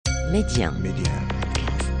Média.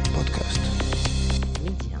 Podcast.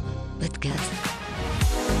 Média. Podcast.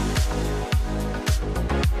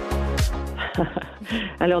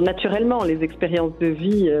 Alors naturellement, les expériences de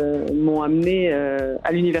vie m'ont amené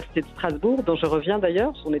à l'université de Strasbourg, dont je reviens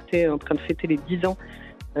d'ailleurs. On était en train de fêter les 10 ans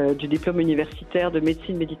du diplôme universitaire de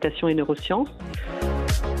médecine, méditation et neurosciences.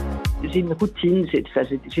 J'ai une routine, j'ai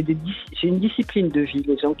une discipline de vie.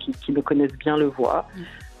 Les gens qui me connaissent bien le voient.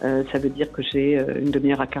 Ça veut dire que j'ai une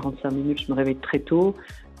demi-heure à 45 minutes, je me réveille très tôt,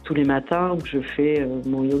 tous les matins, où je fais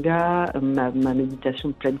mon yoga, ma méditation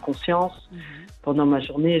de pleine conscience. Pendant ma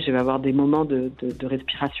journée, je vais avoir des moments de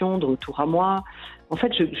respiration, de retour à moi. En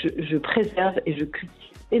fait, je préserve et je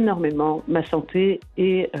cultive énormément ma santé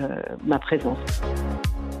et ma présence.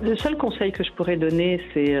 Le seul conseil que je pourrais donner,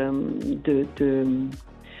 c'est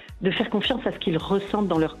de faire confiance à ce qu'ils ressentent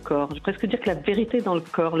dans leur corps. Je vais presque dire que la vérité est dans le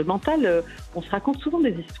corps. Le mental, on se raconte souvent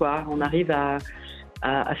des histoires. On arrive à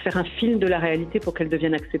faire un film de la réalité pour qu'elle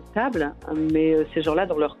devienne acceptable, mais ces gens-là,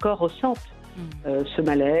 dans leur corps, ressentent ce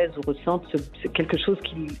malaise ou ressentent quelque chose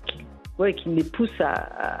qui les pousse à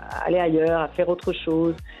aller ailleurs, à faire autre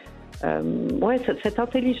chose. Cette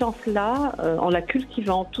intelligence-là, en la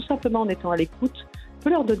cultivant, tout simplement en étant à l'écoute,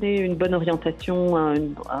 peut leur donner une bonne orientation,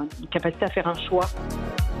 une capacité à faire un choix.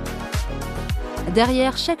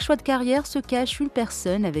 Derrière chaque choix de carrière se cache une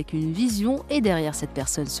personne avec une vision et derrière cette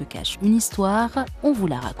personne se cache une histoire. On vous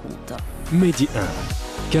la raconte. Média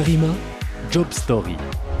 1. Karima, Job Story.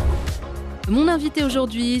 Mon invitée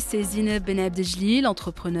aujourd'hui, c'est Zineb Benebdejlil,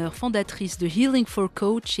 entrepreneure fondatrice de Healing for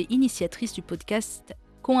Coach et initiatrice du podcast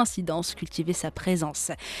Coïncidence, cultiver sa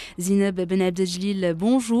présence. Zineb Benebdejlil,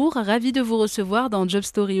 bonjour, ravie de vous recevoir dans Job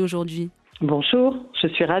Story aujourd'hui. Bonjour, je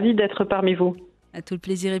suis ravie d'être parmi vous. Tout le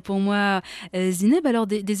plaisir est pour moi. Zineb, alors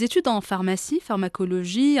des études en pharmacie,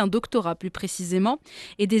 pharmacologie, un doctorat plus précisément,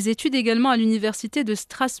 et des études également à l'université de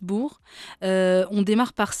Strasbourg. On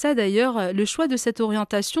démarre par ça d'ailleurs. Le choix de cette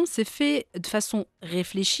orientation s'est fait de façon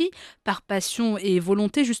réfléchie, par passion et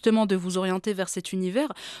volonté justement de vous orienter vers cet univers,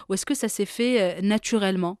 ou est-ce que ça s'est fait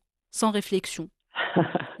naturellement, sans réflexion ?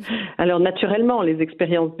 Alors naturellement, les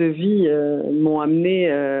expériences de vie m'ont amené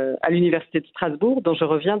à l'université de Strasbourg, dont je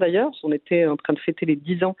reviens d'ailleurs. On était en train de fêter les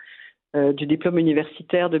 10 ans du diplôme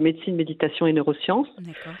universitaire de médecine, méditation et neurosciences.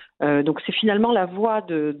 Donc c'est finalement la voie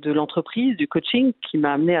de l'entreprise, du coaching, qui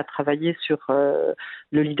m'a amené à travailler sur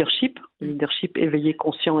le leadership éveillé,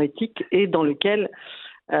 conscient, éthique, et dans lequel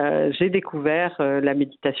j'ai découvert la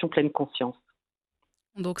méditation pleine conscience.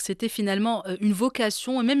 Donc c'était finalement une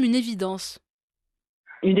vocation et même une évidence.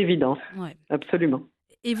 Une évidence, Ouais. Absolument.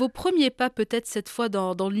 Et vos premiers pas, peut-être cette fois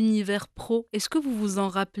dans l'univers pro, est-ce que vous vous en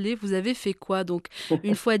rappelez ? Vous avez fait quoi ? Donc,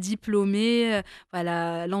 une fois diplômé,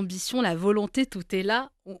 voilà, l'ambition, la volonté, tout est là.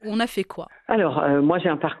 On a fait quoi ? Alors, moi, j'ai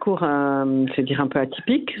un parcours, je vais dire, un peu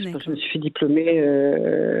atypique. D'accord. Je me suis diplômée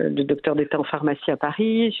de docteur d'État en pharmacie à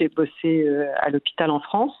Paris. J'ai bossé à l'hôpital en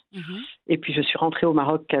France. Et puis, je suis rentrée au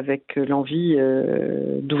Maroc avec l'envie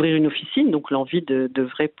d'ouvrir une officine, donc l'envie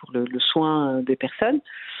d'œuvrer pour le soin des personnes.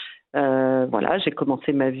 J'ai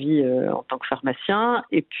commencé ma vie en tant que pharmacien.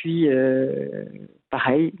 Et puis,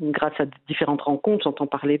 pareil, grâce à différentes rencontres, j'entends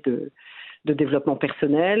parler de développement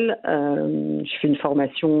personnel. Je fais une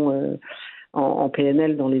formation en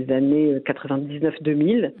PNL dans les années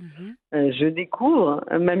 99-2000. Je découvre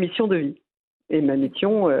ma mission de vie. Et ma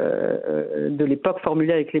mission de l'époque,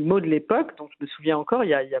 formulée avec les mots de l'époque, donc je me souviens encore, il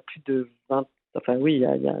y a plus de 20, il y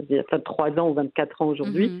a 23 ans ou 24 ans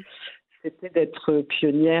aujourd'hui, c'était d'être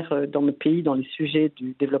pionnière dans mon pays dans les sujets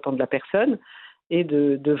du développement de la personne et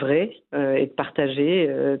d'œuvrer et de partager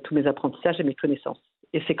tous mes apprentissages et mes connaissances.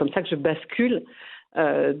 Et c'est comme ça que je bascule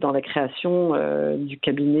dans la création du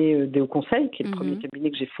cabinet Déo Conseil, qui est le premier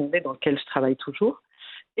cabinet que j'ai fondé, dans lequel je travaille toujours,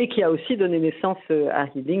 et qui a aussi donné naissance à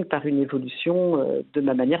Healing par une évolution de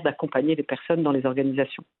ma manière d'accompagner les personnes dans les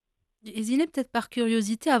organisations. Et Zineb, peut-être par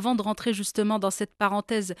curiosité, avant de rentrer justement dans cette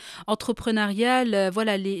parenthèse entrepreneuriale,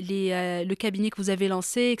 le cabinet que vous avez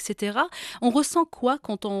lancé, etc., on ressent quoi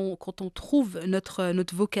quand on trouve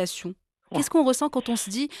notre vocation ? Qu'est-ce qu'on ressent quand on se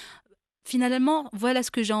dit, finalement, voilà ce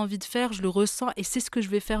que j'ai envie de faire, je le ressens et c'est ce que je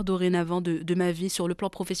vais faire dorénavant de ma vie, sur le plan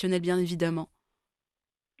professionnel, bien évidemment ?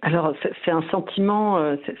 Alors, c'est un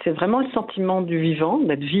sentiment, c'est vraiment le sentiment du vivant,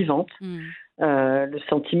 d'être vivante, le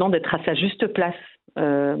sentiment d'être à sa juste place.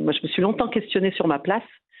 Moi, je me suis longtemps questionnée sur ma place.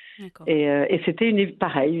 Et c'était une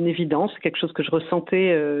évidence, quelque chose que je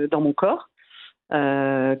ressentais dans mon corps,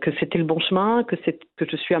 que c'était le bon chemin, que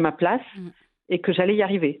je suis à ma place et que j'allais y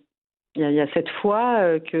arriver. Il y a cette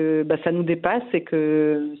foi que ça nous dépasse et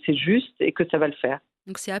que c'est juste et que ça va le faire.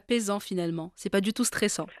 Donc c'est apaisant finalement, c'est pas du tout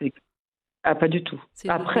stressant. Ah, pas du tout. C'est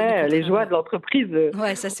Après, les joies de l'entreprise,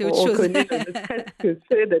 ouais, ça c'est autre on chose. connaît le stress que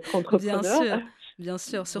c'est d'être entrepreneur. Bien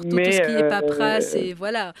sûr. Surtout tout Mais ce qui est paperasse et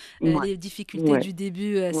voilà, ouais, les difficultés ouais, du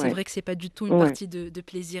début, c'est ouais, vrai que c'est pas du tout une ouais. partie de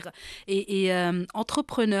plaisir.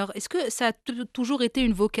 Entrepreneur, est-ce que ça a toujours été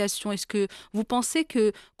une vocation? Est-ce que vous pensez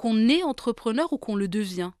qu'on est entrepreneur ou qu'on le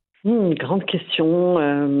devient? Grande question.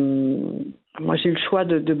 Moi, j'ai eu le choix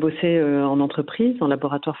de bosser en entreprise, en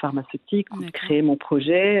laboratoire pharmaceutique, de D'accord. créer mon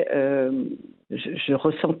projet. Je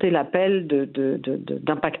ressentais l'appel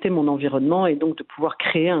d'impacter mon environnement et donc de pouvoir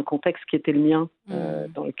créer un contexte qui était le mien,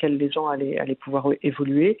 dans lequel les gens allaient pouvoir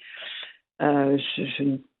évoluer. Je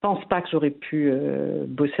ne pense pas que j'aurais pu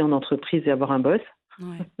bosser en entreprise et avoir un boss.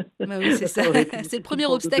 Ouais. Bah oui, c'est ça. Ça aurait été C'est le difficile premier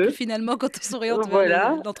pour nous obstacle deux. finalement quand on s'oriente vers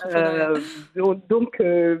Voilà. l'entrepreneuriat. Donc,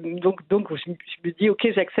 je me dis, ok,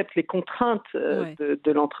 j'accepte les contraintes Ouais.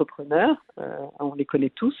 de l'entrepreneur. On les connaît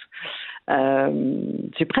tous.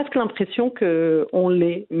 J'ai presque l'impression qu'on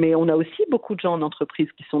l'est, mais on a aussi beaucoup de gens en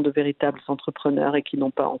entreprise qui sont de véritables entrepreneurs et qui n'ont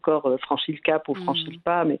pas encore franchi le cap ou franchi le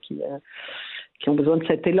pas, mais qui ont besoin de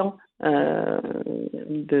cet élan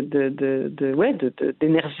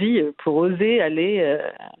d'énergie pour oser aller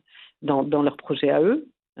dans leur projet à eux.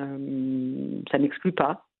 Ça n'exclut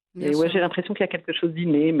pas. Bien Et sûr. j'ai l'impression qu'il y a quelque chose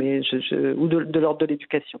d'inné, mais ou de l'ordre de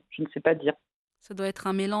l'éducation. Je ne sais pas dire. Ça doit être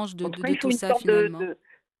un mélange En tout cas, de il faut tout une ça sorte finalement.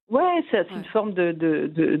 Ouais, c'est Ouais. une forme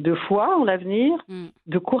de foi en l'avenir,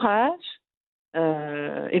 de courage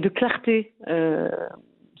et de clarté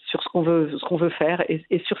sur ce qu'on veut faire et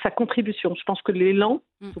sur sa contribution. Je pense que l'élan,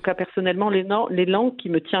 en tout cas personnellement, l'élan qui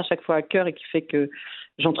me tient à chaque fois à cœur et qui fait que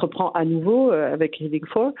j'entreprends à nouveau avec Healing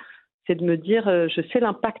for, c'est de me dire je sais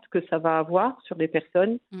l'impact que ça va avoir sur des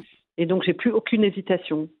personnes et donc j'ai plus aucune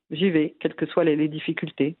hésitation. J'y vais, quelles que soient les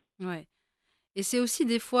difficultés. Ouais. Et c'est aussi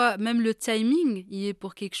des fois, même le timing, il est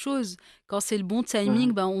pour quelque chose. Quand c'est le bon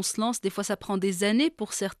timing, ben, on se lance. Des fois, ça prend des années.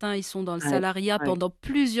 Pour certains, ils sont dans le salariat pendant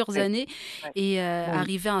plusieurs années. Et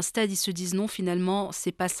arrivé à un stade, ils se disent non, finalement,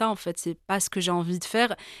 c'est pas ça en fait. C'est pas ce que j'ai envie de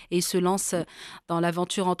faire. Et ils se lancent dans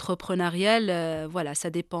l'aventure entrepreneuriale. Voilà, ça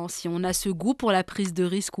dépend si on a ce goût pour la prise de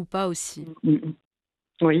risque ou pas aussi.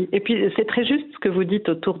 Oui, et puis c'est très juste ce que vous dites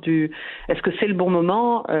autour est-ce que c'est le bon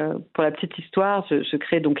moment pour la petite histoire, je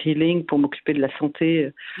crée donc Healing pour m'occuper de la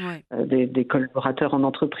santé des collaborateurs en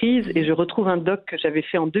entreprise et je retrouve un doc que j'avais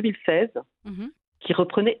fait en 2016 qui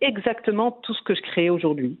reprenait exactement tout ce que je créais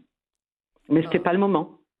aujourd'hui. Mais c'était pas le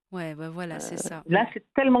moment. Ouais, bah voilà, c'est ça. Là, c'est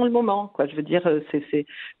tellement le moment, quoi. Je veux dire,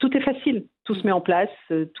 tout est facile, tout se met en place,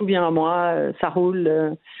 tout vient à moi, ça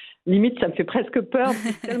roule. Limite, ça me fait presque peur,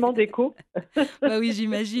 c'est tellement d'écho. Bah oui,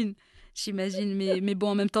 j'imagine. Mais bon,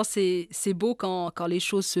 en même temps, c'est beau quand les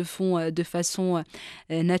choses se font de façon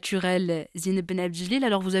naturelle. Zineb Benebdejlil,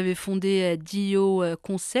 alors vous avez fondé DIO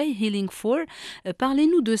Conseil, Healing for.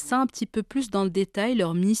 Parlez-nous de ça un petit peu plus dans le détail,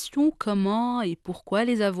 leur mission, comment et pourquoi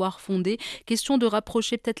les avoir fondés. Question de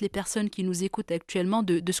rapprocher peut-être les personnes qui nous écoutent actuellement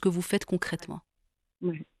de ce que vous faites concrètement.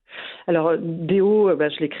 Oui. Alors, DO,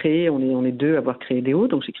 je l'ai créé, on est deux à avoir créé DO.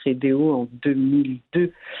 Donc, j'ai créé DO en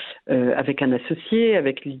 2002 avec un associé,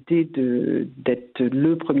 avec l'idée d'être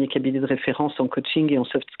le premier cabinet de référence en coaching et en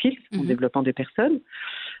soft skills, en développant des personnes.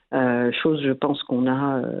 Chose, je pense, qu'on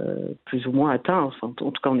a plus ou moins atteint. Enfin,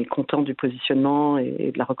 en tout cas, on est content du positionnement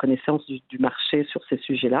et de la reconnaissance du marché sur ces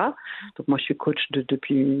sujets-là. Donc, moi, je suis coach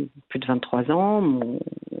depuis plus de 23 ans.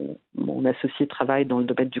 Mon associé travaille dans le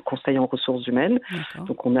domaine du conseil en ressources humaines. D'accord.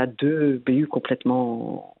 Donc, on a deux BU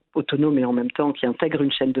complètement autonomes et en même temps qui intègrent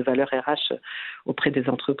une chaîne de valeur RH auprès des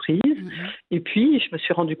entreprises. Et puis, je me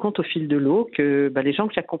suis rendu compte au fil de l'eau que les gens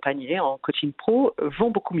que j'accompagnais en coaching pro vont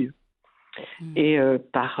beaucoup mieux. Et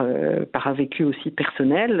par un vécu aussi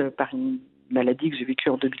personnel, par une maladie que j'ai vécue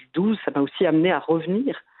en 2012, ça m'a aussi amené à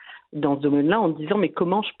revenir dans ce domaine-là en me disant mais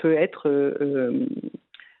comment je peux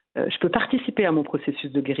je peux participer à mon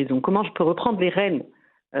processus de guérison, comment je peux reprendre les rênes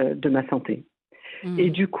de ma santé. Et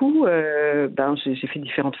du coup, j'ai fait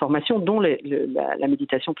différentes formations, dont la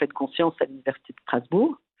méditation pleine conscience à l'université de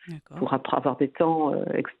Strasbourg. Pour avoir des temps,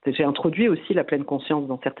 j'ai introduit aussi la pleine conscience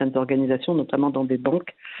dans certaines organisations, notamment dans des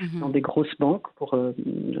banques, dans des grosses banques, pour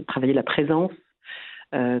travailler la présence,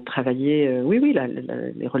 travailler,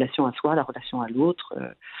 les relations à soi, la relation à l'autre,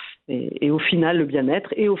 et au final le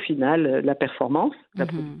bien-être, et au final la performance, la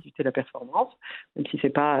productivité, la performance, même si c'est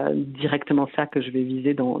pas directement ça que je vais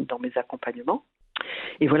viser dans mes accompagnements.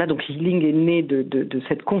 Et voilà, donc Healing est né de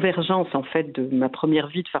cette convergence en fait de ma première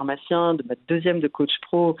vie de pharmacien, de ma deuxième de coach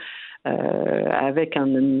pro, avec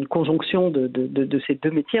une conjonction de ces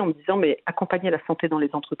deux métiers en me disant mais accompagner la santé dans les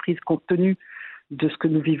entreprises compte tenu de ce que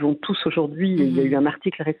nous vivons tous aujourd'hui. Il y a eu un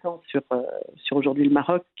article récent sur aujourd'hui le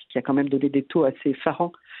Maroc qui a quand même donné des taux assez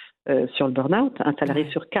effarants sur le burn-out. Un salarié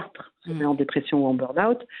sur 4 se met en dépression ou en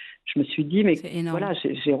burn-out. Je me suis dit, mais voilà,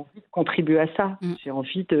 j'ai envie de contribuer à ça. J'ai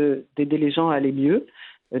envie d'aider les gens à aller mieux.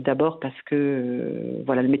 D'abord parce que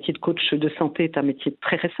voilà, le métier de coach de santé est un métier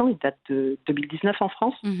très récent. Il date de 2019 en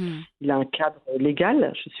France. Il a un cadre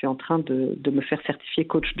légal. Je suis en train de me faire certifier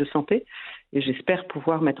coach de santé. Et j'espère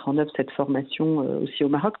pouvoir mettre en œuvre cette formation aussi au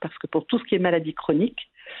Maroc, parce que pour tout ce qui est maladies chroniques,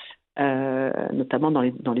 notamment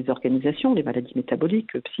dans les organisations, les maladies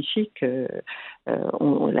métaboliques, psychiques,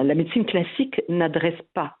 la médecine classique n'adresse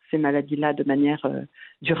pas ces maladies-là de manière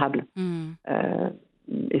durable.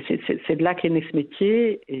 Et c'est de là qu'est né ce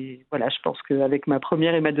métier. Et voilà, je pense qu'avec ma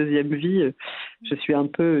première et ma deuxième vie, je suis un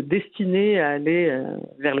peu destinée à aller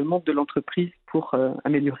vers le monde de l'entreprise pour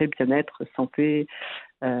améliorer bien-être, santé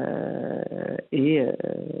et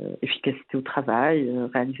efficacité au travail,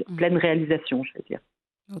 pleine réalisation, je vais dire.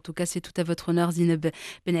 En tout cas, c'est tout à votre honneur, Zineb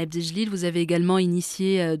Benebdejlil. Vous avez également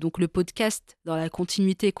initié donc le podcast dans la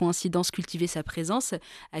continuité Coïncidence, cultiver sa présence.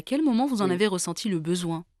 À quel moment vous en avez ressenti le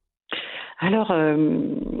besoin ? Alors,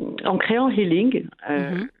 en créant Healing,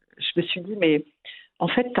 je me suis dit, mais en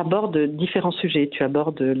fait, tu abordes différents sujets. Tu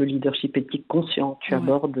abordes le leadership éthique conscient, tu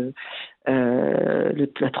abordes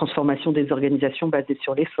la transformation des organisations basées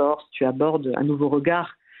sur les forces, tu abordes un nouveau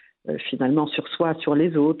regard finalement sur soi, sur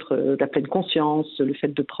les autres, la pleine conscience, le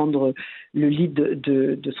fait de prendre le lead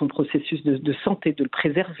de son processus de santé, de le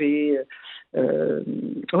préserver.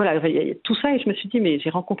 Voilà, tout ça, et je me suis dit, mais j'ai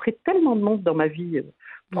rencontré tellement de monde dans ma vie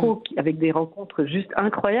pro, avec des rencontres juste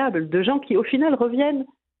incroyables, de gens qui au final reviennent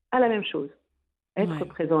à la même chose. Être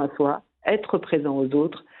présent à soi, être présent aux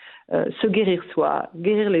autres, se guérir soi,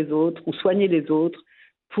 guérir les autres ou soigner les autres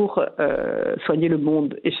pour soigner le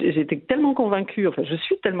monde. Et j'étais tellement convaincue, enfin je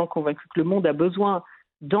suis tellement convaincue que le monde a besoin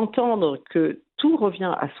d'entendre que tout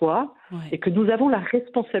revient à soi et que nous avons la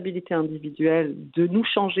responsabilité individuelle de nous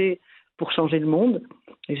changer pour changer le monde.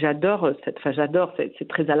 Et j'adore, c'est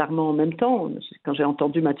très alarmant en même temps. Quand j'ai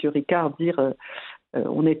entendu Mathieu Ricard dire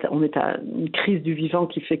on est à une crise du vivant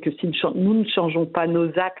qui fait que si nous ne changeons pas nos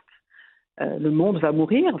actes, le monde va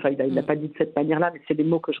mourir. Enfin, il n'a pas dit de cette manière-là, mais c'est les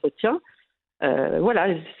mots que je retiens.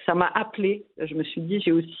 Voilà, ça m'a appelée. Je me suis dit,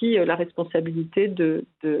 j'ai aussi la responsabilité de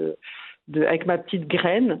avec ma petite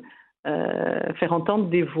graine, faire entendre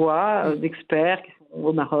des voix d'experts qui sont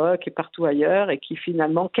au Maroc et partout ailleurs et qui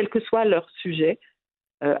finalement, quel que soit leur sujet,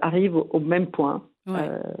 arrivent au même point,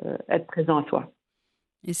 être présent à soi.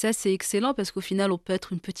 Et ça, c'est excellent parce qu'au final, on peut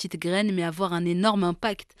être une petite graine, mais avoir un énorme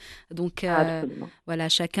impact. Donc, voilà,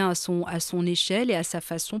 chacun à son échelle et à sa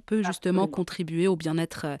façon peut justement contribuer au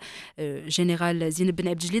bien-être général. Zineb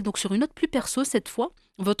Benebdejlil, donc sur une note plus perso cette fois,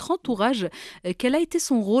 votre entourage, quel a été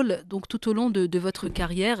son rôle donc tout au long de votre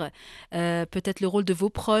carrière, peut-être le rôle de vos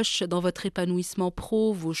proches dans votre épanouissement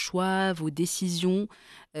pro, vos choix, vos décisions,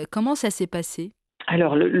 comment ça s'est passé ?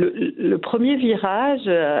 Alors, le premier virage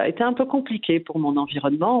a été un peu compliqué pour mon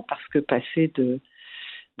environnement parce que passer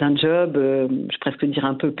d'un job, je presque dire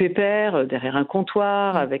un peu pépère, derrière un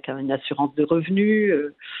comptoir, avec une assurance de revenus,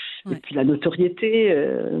 et puis la notoriété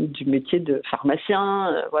du métier de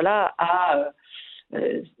pharmacien, voilà, à...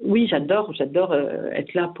 oui, j'adore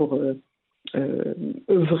être là pour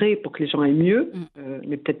œuvrer pour que les gens aient mieux,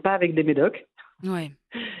 mais peut-être pas avec des médocs.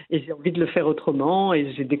 Et j'ai envie de le faire autrement,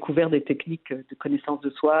 et j'ai découvert des techniques de connaissance de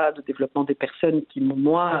soi, de développement des personnes qui m'ont,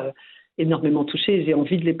 moi, énormément touchée, et j'ai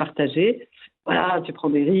envie de les partager. Voilà, tu prends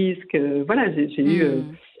des risques, voilà, j'ai eu...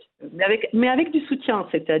 mais avec du soutien,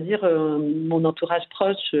 c'est-à-dire mon entourage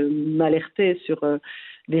proche m'alertait sur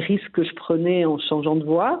les risques que je prenais en changeant de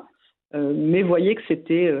voie, mais voyait que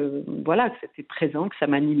c'était que c'était présent, que ça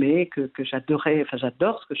m'animait, que j'adorais, enfin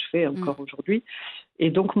j'adore ce que je fais encore aujourd'hui, et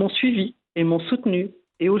donc m'ont suivi et m'ont soutenu.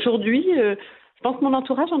 Et aujourd'hui, je pense que mon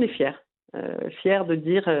entourage en est fier. Fier de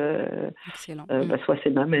dire soit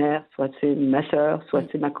c'est ma mère, soit c'est ma sœur, soit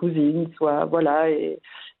c'est ma cousine, soit voilà,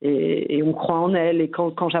 et on croit en elle. Et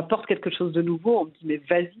quand j'apporte quelque chose de nouveau, on me dit mais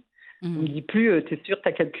vas-y. On me dit plus t'es sûr,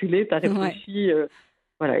 t'as calculé, t'as réfléchi.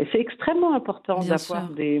 Voilà, et c'est extrêmement important d'avoir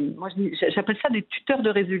moi j'appelle ça des tuteurs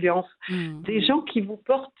de résilience, des gens qui vous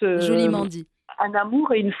portent joliment dit. Un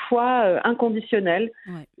amour et une foi inconditionnelle,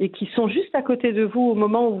 et qui sont juste à côté de vous au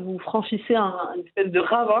moment où vous franchissez une espèce de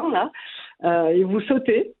ravin là, et vous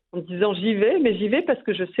sautez en disant j'y vais parce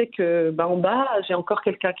que je sais que en bas j'ai encore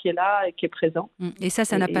quelqu'un qui est là et qui est présent. Et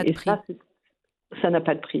ça n'a pas de prix. Ça n'a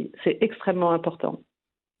pas de prix. C'est extrêmement important.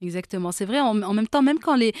 Exactement, c'est vrai. En même temps, même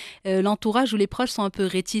quand l'entourage ou les proches sont un peu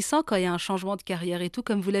réticents, quand il y a un changement de carrière et tout,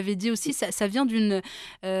 comme vous l'avez dit aussi, ça vient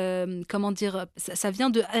comment dire, ça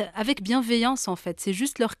vient avec bienveillance en fait. C'est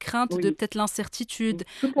juste leur crainte de Oui, peut-être l'incertitude,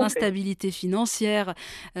 tout à fait. l'instabilité financière.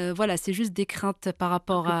 Voilà, c'est juste des craintes par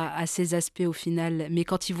rapport à ces aspects au final. Mais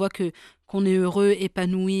quand ils voient qu'on est heureux,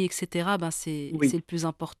 épanoui, etc., ben c'est Oui. le plus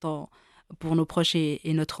important pour nos proches et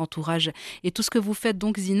notre entourage. Et tout ce que vous faites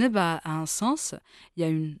donc, Zineb, a un sens. Il y a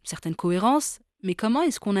une certaine cohérence, mais comment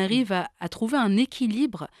est-ce qu'on arrive à trouver un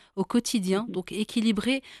équilibre au quotidien, donc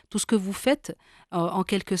équilibrer tout ce que vous faites en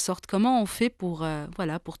quelque sorte? Comment on fait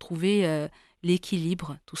voilà, pour trouver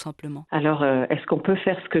l'équilibre, tout simplement? Alors, est-ce qu'on peut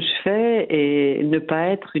faire ce que je fais et ne pas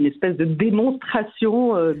être une espèce de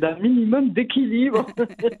démonstration d'un minimum d'équilibre?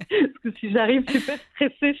 Parce que si j'arrive super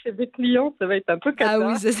stressée chez mes clients, ça va être un peu Ah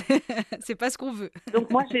oui, cata. c'est pas ce qu'on veut.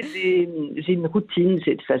 Donc moi, j'ai une routine,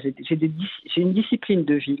 j'ai une discipline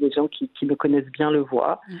de vie. Les gens qui me connaissent bien le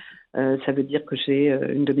voient. Mm. Ça veut dire que j'ai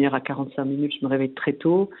une demi-heure à 45 minutes. Je me réveille très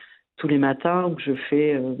tôt, tous les matins, où je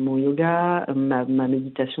fais mon yoga, ma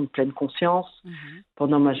méditation de pleine conscience. Mhm.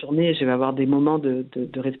 Pendant ma journée, je vais avoir des moments de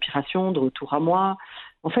respiration, de retour à moi.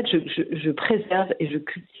 En fait, je préserve et je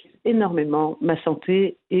cultive énormément ma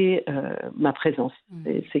santé et ma présence.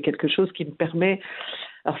 Mhm. C'est quelque chose qui me permet...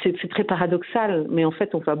 Alors, c'est très paradoxal, mais en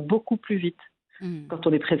fait, on va beaucoup plus vite Mhm. quand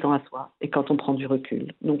on est présent à soi et quand on prend du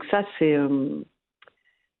recul. Donc ça, c'est,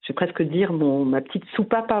 je vais presque dire, ma petite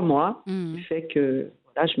soupape à moi, qui Mhm. fait que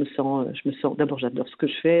voilà, je me sens. D'abord, j'adore ce que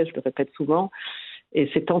je fais, je le répète souvent. Et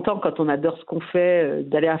c'est tentant quand on adore ce qu'on fait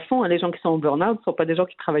d'aller à fond. Hein. Les gens qui sont en burn-out ne sont pas des gens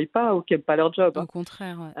qui ne travaillent pas ou qui n'aiment pas leur job. Au Hein.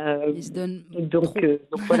 contraire, ouais. Euh, Ils se donnent donc, trop.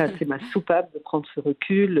 donc voilà, c'est ma soupape de prendre ce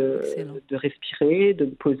recul, Excellent. de respirer, de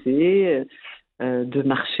me poser, de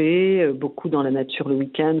marcher beaucoup dans la nature le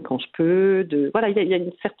week-end quand je peux. Voilà, il y a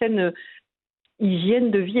une certaine hygiène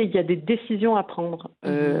de vie et il y a des décisions à prendre.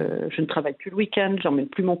 Mhm. Je ne travaille plus le week-end, j'emmène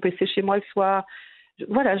plus mon PC chez moi le soir.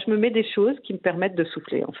 Voilà, je me mets des choses qui me permettent de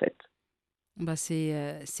souffler en fait. Bah, c'est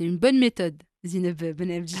une bonne méthode, Zineb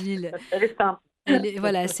Benebdejlil. Elle est simple.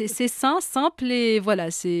 Voilà, c'est sain, simple et voilà,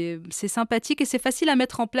 c'est sympathique et c'est facile à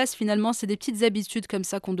mettre en place finalement. C'est des petites habitudes comme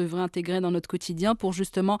ça qu'on devrait intégrer dans notre quotidien pour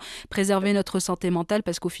justement préserver notre santé mentale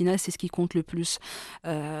parce qu'au final, c'est ce qui compte le plus.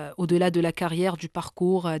 Au-delà de la carrière, du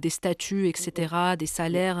parcours, des statuts, etc., des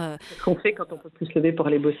salaires. C'est ce qu'on fait quand on peut plus se lever pour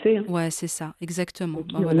aller bosser. Hein. Ouais, c'est ça, exactement. Donc,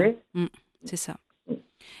 Ben qui on voilà. est. C'est ça.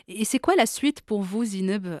 Et c'est quoi la suite pour vous,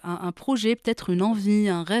 Zineb? Un projet, peut-être une envie,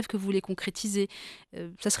 un rêve que vous voulez concrétiser?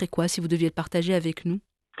 Ça serait quoi si vous deviez le partager avec nous?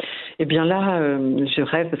 Eh bien là, je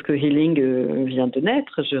rêve, parce que Healing vient de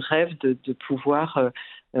naître, je rêve de pouvoir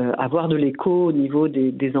avoir de l'écho au niveau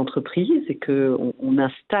des entreprises et qu'on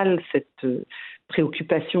installe cette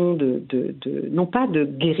préoccupation non pas de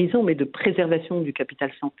guérison, mais de préservation du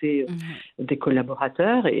capital santé Mhm. des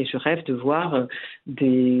collaborateurs. Et je rêve de voir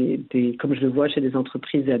comme je le vois chez des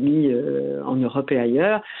entreprises amies en Europe et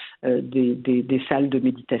ailleurs, des salles de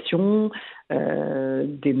méditation,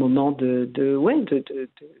 des moments de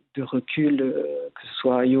recul, que ce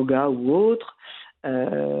soit yoga ou autre,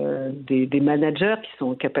 des managers qui sont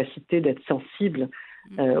en capacité d'être sensibles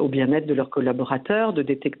au bien-être de leurs collaborateurs, de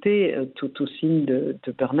détecter tout signe de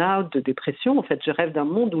burn-out, de dépression. En fait, je rêve d'un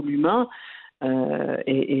monde où l'humain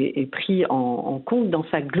est pris en compte dans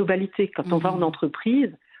sa globalité. Quand on va en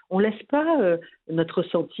entreprise, on ne laisse pas notre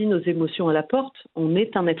ressenti, nos émotions à la porte. On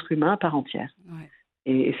est un être humain à part entière. Ouais.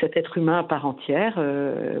 Et cet être humain à part entière,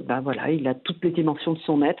 voilà, il a toutes les dimensions de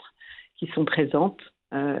son être qui sont présentes.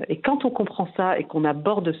 Et quand on comprend ça et qu'on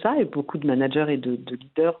aborde ça, et beaucoup de managers et de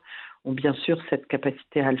leaders ont bien sûr cette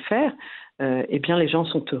capacité à le faire, eh bien les gens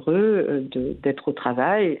sont heureux d'être au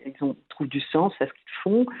travail, ils trouvent du sens à ce qu'ils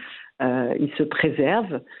font, ils se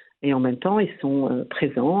préservent et en même temps ils sont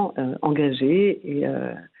présents, engagés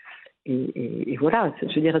et voilà, je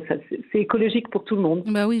veux dire, c'est écologique pour tout le monde.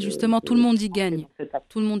 Bah oui, justement, tout le monde y Rentrer gagne. dans cette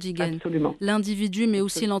Tout le monde y gagne. Absolument. L'individu, mais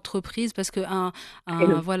aussi l'entreprise, parce qu'Et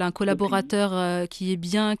voilà, un le pays. collaborateur qui est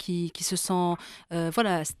bien, qui se sent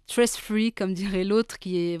voilà, stress-free, comme dirait l'autre,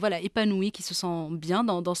 qui est voilà, épanoui, qui se sent bien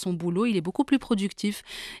dans son boulot, il est beaucoup plus productif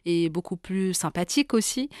et beaucoup plus sympathique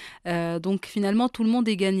aussi. Donc finalement, tout le monde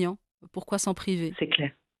est gagnant. Pourquoi s'en priver? C'est clair.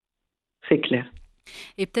 C'est clair.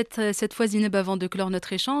 Et peut-être cette fois, Zineb, avant de clore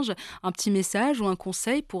notre échange, un petit message ou un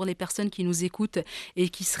conseil pour les personnes qui nous écoutent et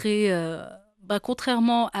qui seraient,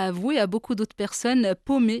 contrairement à vous et à beaucoup d'autres personnes,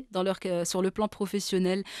 paumées sur le plan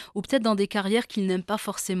professionnel ou peut-être dans des carrières qu'ils n'aiment pas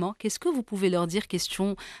forcément. Qu'est-ce que vous pouvez leur dire?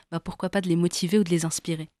 Question, pourquoi pas de les motiver ou de les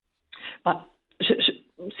inspirer? Ah,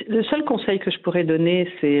 le seul conseil que je pourrais donner,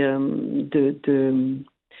 c'est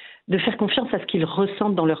de faire confiance à ce qu'ils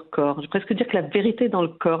ressentent dans leur corps. Je vais presque dire que la vérité est dans le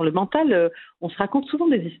corps. Le mental, on se raconte souvent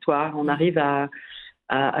des histoires. On arrive à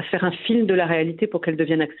faire un film de la réalité pour qu'elle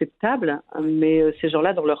devienne acceptable, mais ces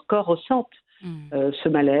gens-là, dans leur corps, ressentent ce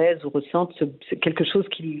malaise ou ressentent quelque chose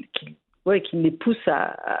qui les pousse à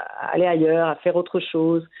aller ailleurs, à faire autre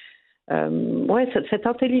chose. Cette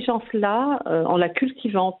intelligence-là, en la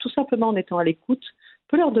cultivant, tout simplement en étant à l'écoute,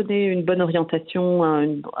 peut leur donner une bonne orientation,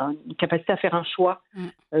 une capacité à faire un choix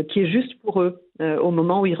qui est juste pour eux au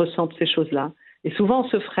moment où ils ressentent ces choses-là. Et souvent, on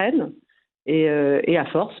se freine et à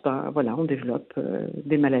force, on développe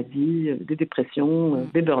des maladies, des dépressions,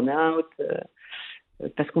 des burn-out,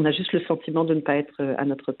 parce qu'on a juste le sentiment de ne pas être à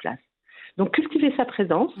notre place. Donc, cultiver sa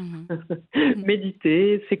présence,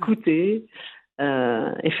 méditer, s'écouter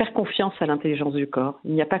et faire confiance à l'intelligence du corps.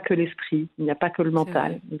 Il n'y a pas que l'esprit, il n'y a pas que le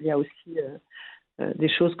mental. Il y a aussi des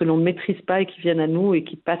choses que l'on ne maîtrise pas et qui viennent à nous et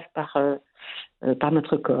qui passent par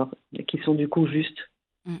notre corps et qui sont du coup justes.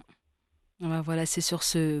 Voilà, c'est sur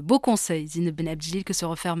ce beau conseil, Zineb Benebdejlil, que se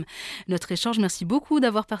referme notre échange. Merci beaucoup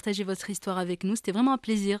d'avoir partagé votre histoire avec nous. C'était vraiment un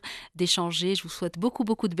plaisir d'échanger. Je vous souhaite beaucoup,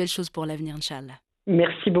 beaucoup de belles choses pour l'avenir, Inch'Allah.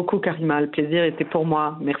 Merci beaucoup, Karima. Le plaisir était pour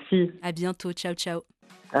moi. Merci. À bientôt. Ciao, ciao.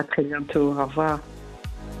 À très bientôt. Au revoir.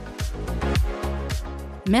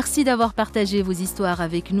 Merci d'avoir partagé vos histoires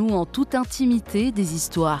avec nous en toute intimité, des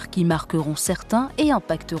histoires qui marqueront certains et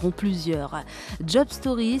impacteront plusieurs. Job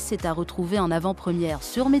Story, c'est à retrouver en avant-première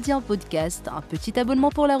sur Média Podcast. Un petit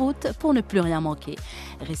abonnement pour la route pour ne plus rien manquer.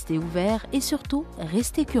 Restez ouverts et surtout,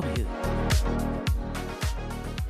 restez curieux.